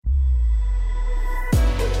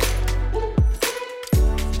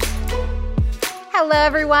Hello,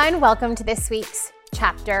 everyone. Welcome to this week's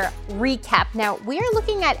chapter recap. Now, we are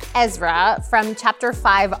looking at Ezra from chapter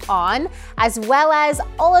 5 on, as well as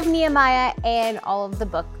all of Nehemiah and all of the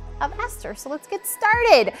book of Esther. So let's get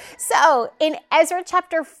started. So in Ezra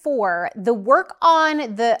chapter 4, the work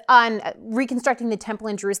on reconstructing the temple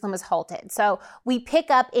in Jerusalem was halted. So we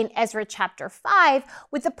pick up in Ezra chapter 5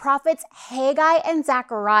 with the prophets Haggai and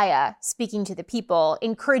Zechariah speaking to the people,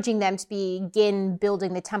 encouraging them to begin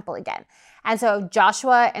building the temple again. And so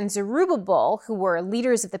Joshua and Zerubbabel, who were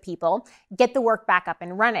leaders of the people, get the work back up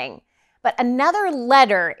and running. But another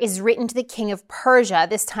letter is written to the king of Persia,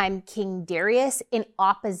 this time King Darius, in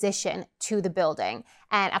opposition to the building.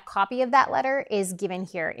 And a copy of that letter is given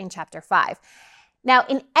here in chapter 5. Now,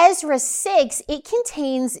 in Ezra 6, it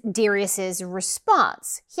contains Darius's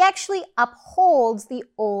response. He actually upholds the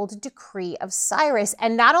old decree of Cyrus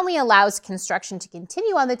and not only allows construction to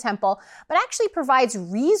continue on the temple, but actually provides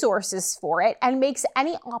resources for it and makes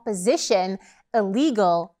any opposition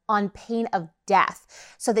illegal on pain of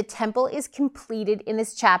death. So the temple is completed in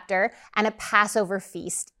this chapter and a Passover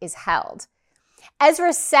feast is held.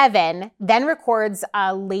 Ezra 7 then records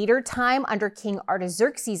a later time under King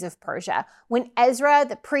Artaxerxes of Persia, when Ezra,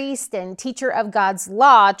 the priest and teacher of God's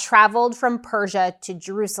law, traveled from Persia to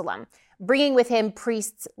Jerusalem, bringing with him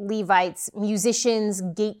priests, Levites, musicians,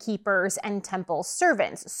 gatekeepers, and temple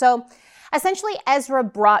servants. So essentially, Ezra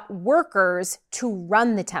brought workers to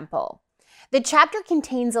run the temple. The chapter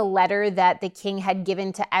contains a letter that the king had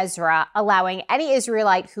given to Ezra, allowing any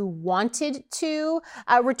Israelite who wanted to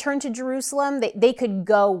return to Jerusalem, they could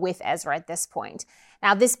go with Ezra at this point.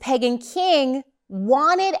 Now, this pagan king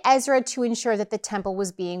wanted Ezra to ensure that the temple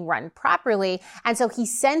was being run properly, and so he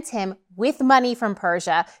sent him with money from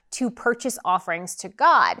Persia to purchase offerings to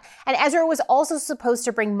God. And Ezra was also supposed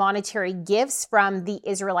to bring monetary gifts from the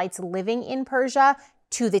Israelites living in Persia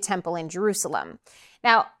to the temple in Jerusalem.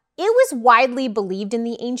 Now, it was widely believed in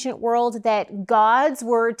the ancient world that gods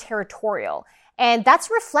were territorial, and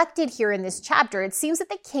that's reflected here in this chapter. It seems that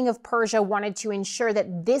the king of Persia wanted to ensure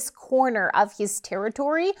that this corner of his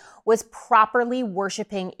territory was properly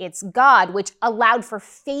worshiping its god, which allowed for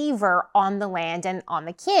favor on the land and on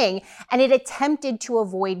the king, and it attempted to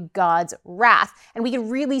avoid God's wrath. And we can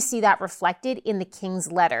really see that reflected in the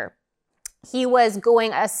king's letter. He was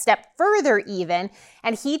going a step further even,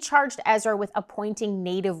 and he charged Ezra with appointing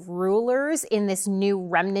native rulers in this new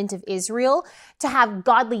remnant of Israel to have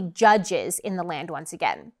godly judges in the land once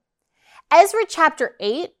again. Ezra chapter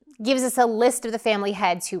 8 gives us a list of the family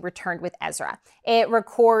heads who returned with Ezra. It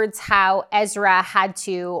records how Ezra had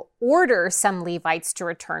to order some Levites to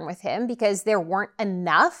return with him because there weren't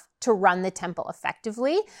enough to run the temple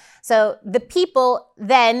effectively. So the people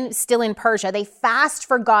then, still in Persia, they fast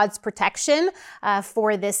for God's protection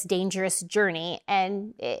for this dangerous journey,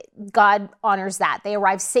 and God honors that. They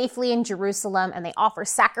arrive safely in Jerusalem and they offer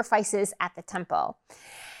sacrifices at the temple.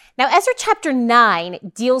 Now, Ezra chapter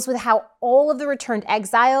 9 deals with how all of the returned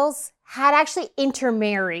exiles had actually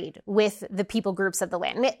intermarried with the people groups of the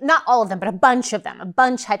land. Not all of them, but a bunch of them. A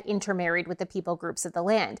bunch had intermarried with the people groups of the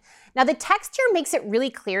land. Now, the text here makes it really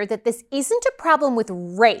clear that this isn't a problem with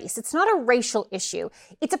race. It's not a racial issue.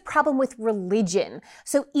 It's a problem with religion.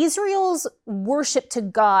 So Israel's worship to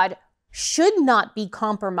God should not be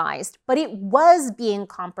compromised, but it was being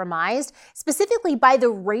compromised, specifically by the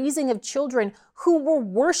raising of children who were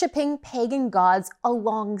worshiping pagan gods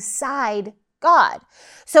alongside God.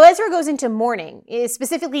 So Ezra goes into mourning.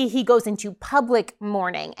 Specifically, he goes into public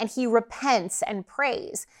mourning, and he repents and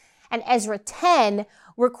prays. And Ezra 10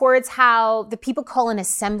 records how the people call an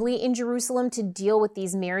assembly in Jerusalem to deal with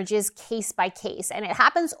these marriages case by case. And it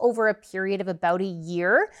happens over a period of about a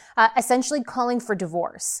year, essentially calling for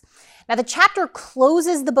divorce. Now, the chapter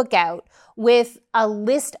closes the book out with a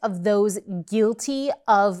list of those guilty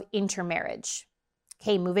of intermarriage.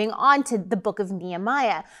 Okay, moving on to the book of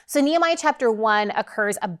Nehemiah. So Nehemiah chapter 1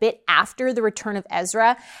 occurs a bit after the return of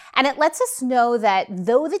Ezra, and it lets us know that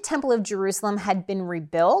though the temple of Jerusalem had been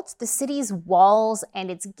rebuilt, the city's walls and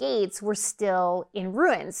its gates were still in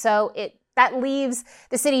ruins. So that leaves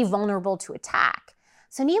the city vulnerable to attack.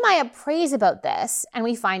 So Nehemiah prays about this, and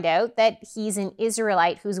we find out that he's an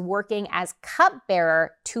Israelite who's working as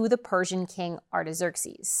cupbearer to the Persian king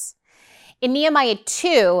Artaxerxes. In Nehemiah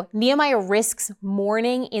 2, Nehemiah risks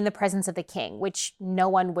mourning in the presence of the king, which no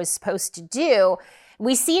one was supposed to do.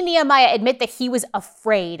 We see Nehemiah admit that he was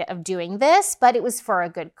afraid of doing this, but it was for a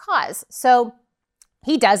good cause. So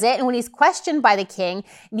he does it, and when he's questioned by the king,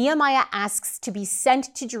 Nehemiah asks to be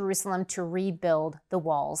sent to Jerusalem to rebuild the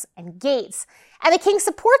walls and gates. And the king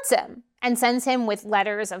supports him and sends him with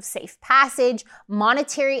letters of safe passage,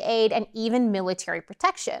 monetary aid, and even military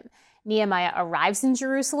protection. Nehemiah arrives in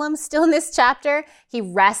Jerusalem, still in this chapter. He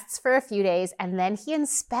rests for a few days, and then he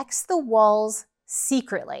inspects the walls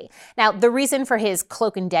secretly. Now, the reason for his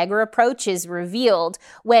cloak and dagger approach is revealed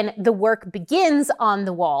when the work begins on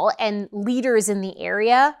the wall and leaders in the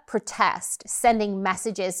area protest, sending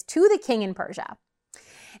messages to the king in Persia.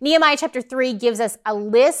 Nehemiah chapter 3 gives us a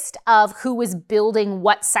list of who was building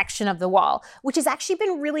what section of the wall, which has actually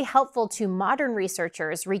been really helpful to modern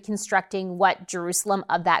researchers reconstructing what Jerusalem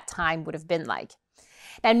of that time would have been like.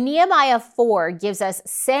 Now, Nehemiah 4 gives us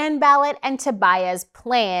Sanballat and Tobiah's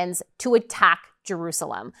plans to attack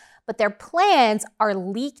Jerusalem, but their plans are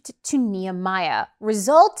leaked to Nehemiah,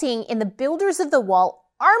 resulting in the builders of the wall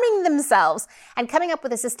arming themselves and coming up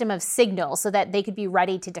with a system of signals so that they could be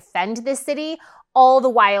ready to defend this city, all the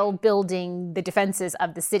while building the defenses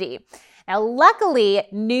of the city. Now, luckily,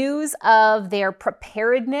 news of their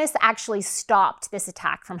preparedness actually stopped this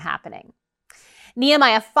attack from happening.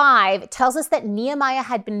 Nehemiah 5 tells us that Nehemiah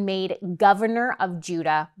had been made governor of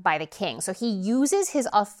Judah by the king. So he uses his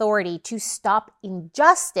authority to stop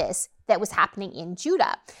injustice that was happening in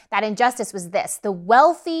Judah. That injustice was this: the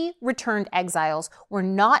wealthy returned exiles were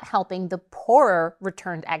not helping the poorer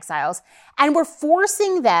returned exiles and were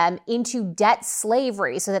forcing them into debt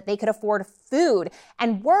slavery so that they could afford food.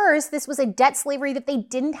 And worse, this was a debt slavery that they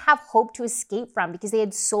didn't have hope to escape from because they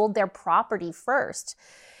had sold their property first.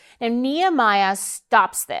 Now, Nehemiah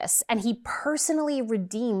stops this, and he personally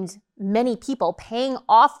redeemed many people, paying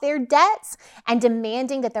off their debts and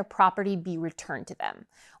demanding that their property be returned to them.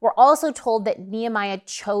 We're also told that Nehemiah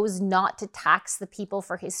chose not to tax the people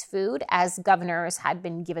for his food, as governors had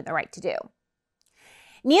been given the right to do.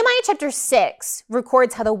 Nehemiah chapter 6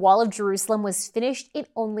 records how the wall of Jerusalem was finished in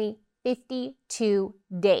only 52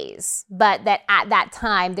 days, but that at that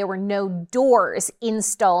time there were no doors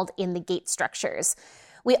installed in the gate structures.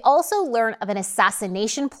 We also learn of an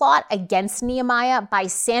assassination plot against Nehemiah by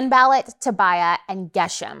Sanballat, Tobiah, and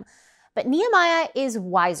Geshem. But Nehemiah is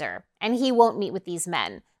wiser, and he won't meet with these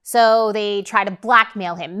men. So they try to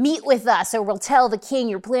blackmail him. Meet with us, or we'll tell the king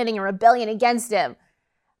you're planning a rebellion against him.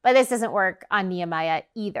 But this doesn't work on Nehemiah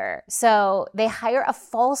either. So they hire a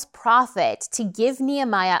false prophet to give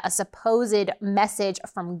Nehemiah a supposed message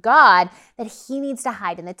from God that he needs to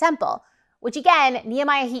hide in the temple. Which again,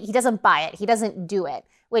 Nehemiah, he doesn't buy it. He doesn't do it,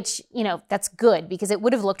 which, that's good because it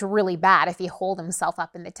would have looked really bad if he holed himself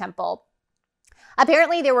up in the temple.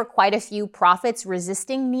 Apparently, there were quite a few prophets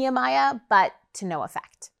resisting Nehemiah, but to no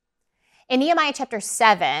effect. In Nehemiah chapter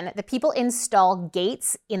 7, the people install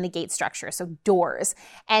gates in the gate structure, so doors,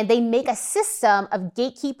 and they make a system of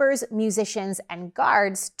gatekeepers, musicians, and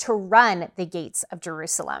guards to run the gates of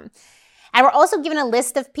Jerusalem. And we're also given a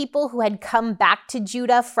list of people who had come back to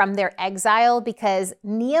Judah from their exile because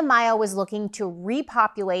Nehemiah was looking to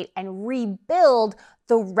repopulate and rebuild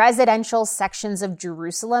the residential sections of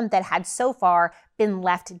Jerusalem that had so far been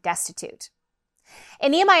left destitute.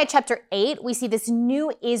 In Nehemiah chapter 8, we see this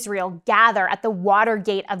new Israel gather at the water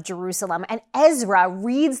gate of Jerusalem, and Ezra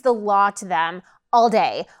reads the law to them all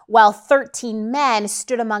day, while 13 men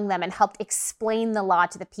stood among them and helped explain the law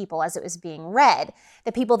to the people as it was being read.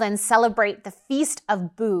 The people then celebrate the Feast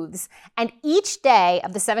of Booths, and each day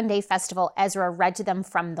of the 7-day festival, Ezra read to them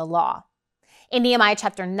from the law. In Nehemiah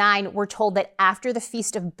chapter 9, we're told that after the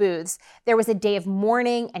Feast of Booths, there was a day of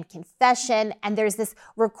mourning and confession, and there's this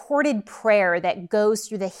recorded prayer that goes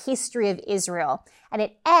through the history of Israel. And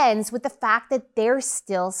it ends with the fact that they're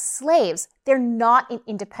still slaves. They're not an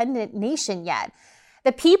independent nation yet.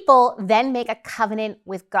 The people then make a covenant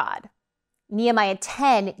with God. Nehemiah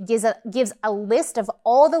 10 gives a list of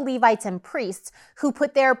all the Levites and priests who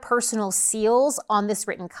put their personal seals on this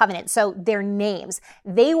written covenant, so their names.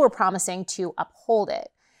 They were promising to uphold it.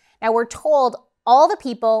 Now we're told all the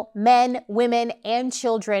people, men, women, and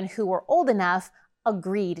children who were old enough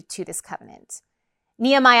agreed to this covenant.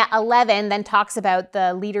 Nehemiah 11 then talks about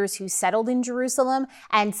the leaders who settled in Jerusalem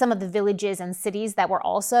and some of the villages and cities that were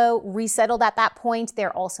also resettled at that point.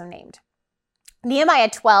 They're also named. Nehemiah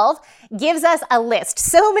 12 gives us a list,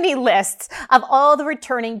 so many lists of all the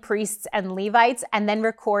returning priests and Levites, and then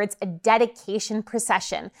records a dedication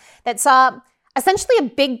procession that saw essentially a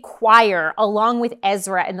big choir along with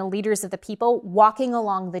Ezra and the leaders of the people walking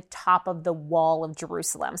along the top of the wall of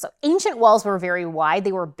Jerusalem. So ancient walls were very wide.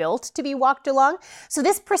 They were built to be walked along. So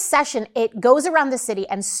this procession, it goes around the city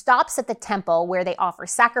and stops at the temple where they offer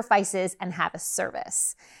sacrifices and have a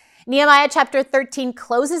service. Nehemiah chapter 13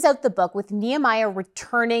 closes out the book with Nehemiah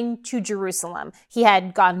returning to Jerusalem. He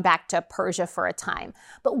had gone back to Persia for a time.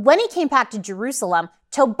 But when he came back to Jerusalem,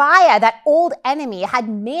 Tobiah, that old enemy, had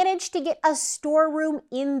managed to get a storeroom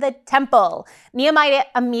in the temple. Nehemiah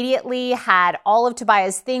immediately had all of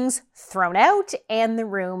Tobiah's things thrown out and the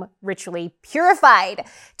room ritually purified.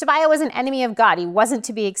 Tobiah was an enemy of God. He wasn't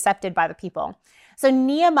to be accepted by the people. So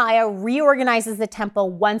Nehemiah reorganizes the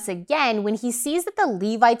temple once again when he sees that the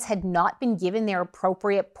Levites had not been given their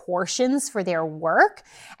appropriate portions for their work.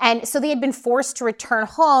 And so they had been forced to return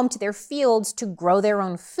home to their fields to grow their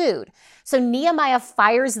own food. So Nehemiah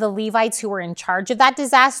fires the Levites who were in charge of that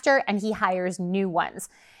disaster, and he hires new ones.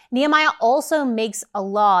 Nehemiah also makes a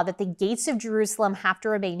law that the gates of Jerusalem have to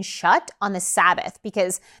remain shut on the Sabbath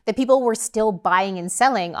because the people were still buying and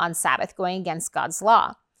selling on Sabbath, going against God's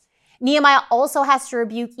law. Nehemiah also has to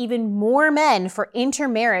rebuke even more men for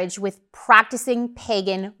intermarriage with practicing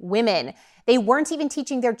pagan women. They weren't even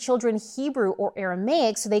teaching their children Hebrew or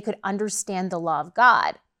Aramaic so they could understand the law of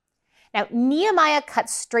God. Now, Nehemiah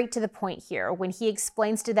cuts straight to the point here when he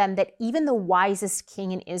explains to them that even the wisest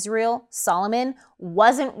king in Israel, Solomon,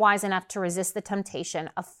 wasn't wise enough to resist the temptation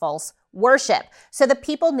of false worship. So the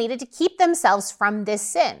people needed to keep themselves from this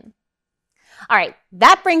sin. All right,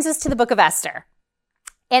 that brings us to the book of Esther.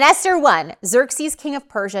 In Esther 1, Xerxes, king of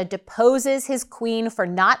Persia, deposes his queen for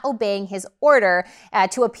not obeying his order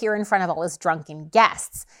to appear in front of all his drunken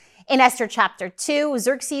guests. In Esther chapter 2,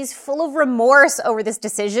 Xerxes, full of remorse over this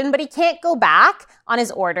decision, but he can't go back on his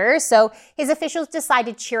order, so his officials decide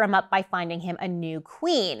to cheer him up by finding him a new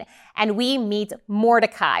queen. And we meet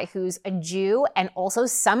Mordecai, who's a Jew and also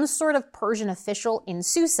some sort of Persian official in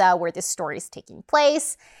Susa, where this story is taking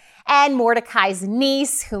place. And Mordecai's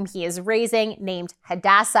niece, whom he is raising, named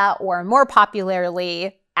Hadassah, or more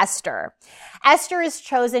popularly, Esther. Esther is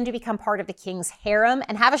chosen to become part of the king's harem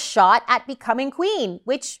and have a shot at becoming queen,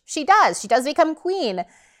 which she does. She does become queen.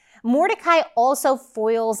 Mordecai also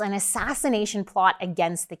foils an assassination plot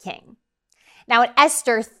against the king. Now, in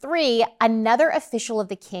Esther 3, another official of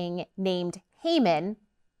the king named Haman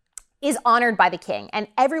is honored by the king, and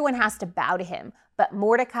everyone has to bow to him. But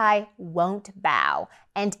Mordecai won't bow,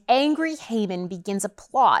 and angry Haman begins a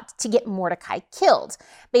plot to get Mordecai killed.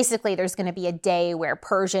 Basically, there's going to be a day where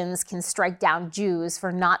Persians can strike down Jews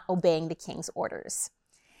for not obeying the king's orders.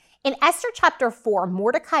 In Esther chapter 4,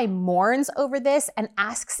 Mordecai mourns over this and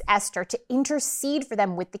asks Esther to intercede for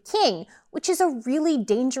them with the king, which is a really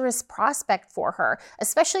dangerous prospect for her,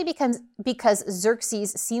 especially because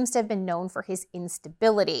Xerxes seems to have been known for his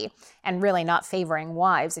instability and really not favoring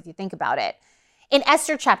wives, if you think about it. In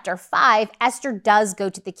Esther chapter 5, Esther does go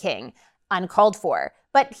to the king, uncalled for,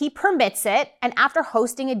 but he permits it, and after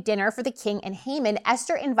hosting a dinner for the king and Haman,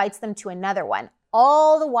 Esther invites them to another one.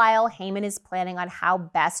 All the while, Haman is planning on how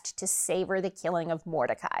best to savor the killing of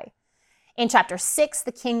Mordecai. In chapter 6,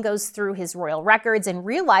 the king goes through his royal records and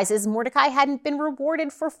realizes Mordecai hadn't been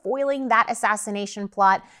rewarded for foiling that assassination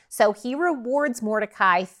plot, so he rewards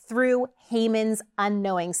Mordecai through Haman's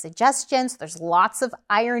unknowing suggestions. There's lots of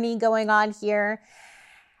irony going on here.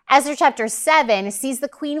 Esther chapter 7 sees the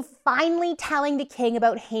queen finally telling the king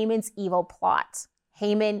about Haman's evil plot.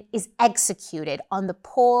 Haman is executed on the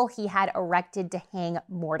pole he had erected to hang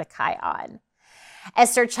Mordecai on.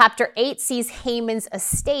 Esther chapter 8 sees Haman's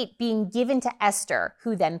estate being given to Esther,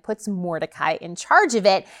 who then puts Mordecai in charge of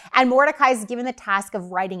it, and Mordecai is given the task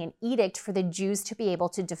of writing an edict for the Jews to be able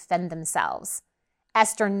to defend themselves.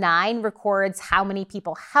 Esther 9 records how many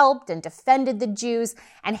people helped and defended the Jews,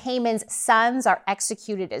 and Haman's sons are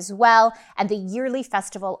executed as well, and the yearly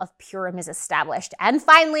festival of Purim is established. And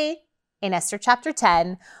finally, in Esther chapter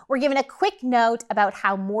 10, we're given a quick note about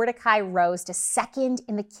how Mordecai rose to second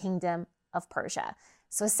in the kingdom of Persia.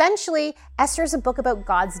 So essentially, Esther is a book about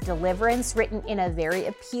God's deliverance written in a very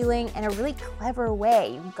appealing and a really clever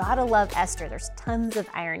way. You gotta love Esther. There's tons of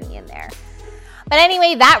irony in there. But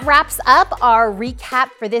anyway, that wraps up our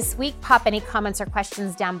recap for this week. Pop any comments or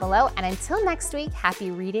questions down below. And until next week,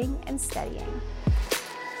 happy reading and studying.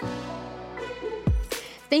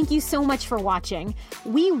 Thank you so much for watching.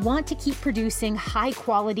 We want to keep producing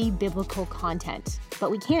high-quality biblical content, but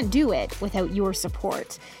we can't do it without your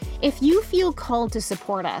support. If you feel called to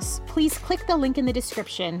support us, please click the link in the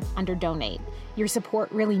description under Donate. Your support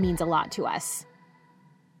really means a lot to us.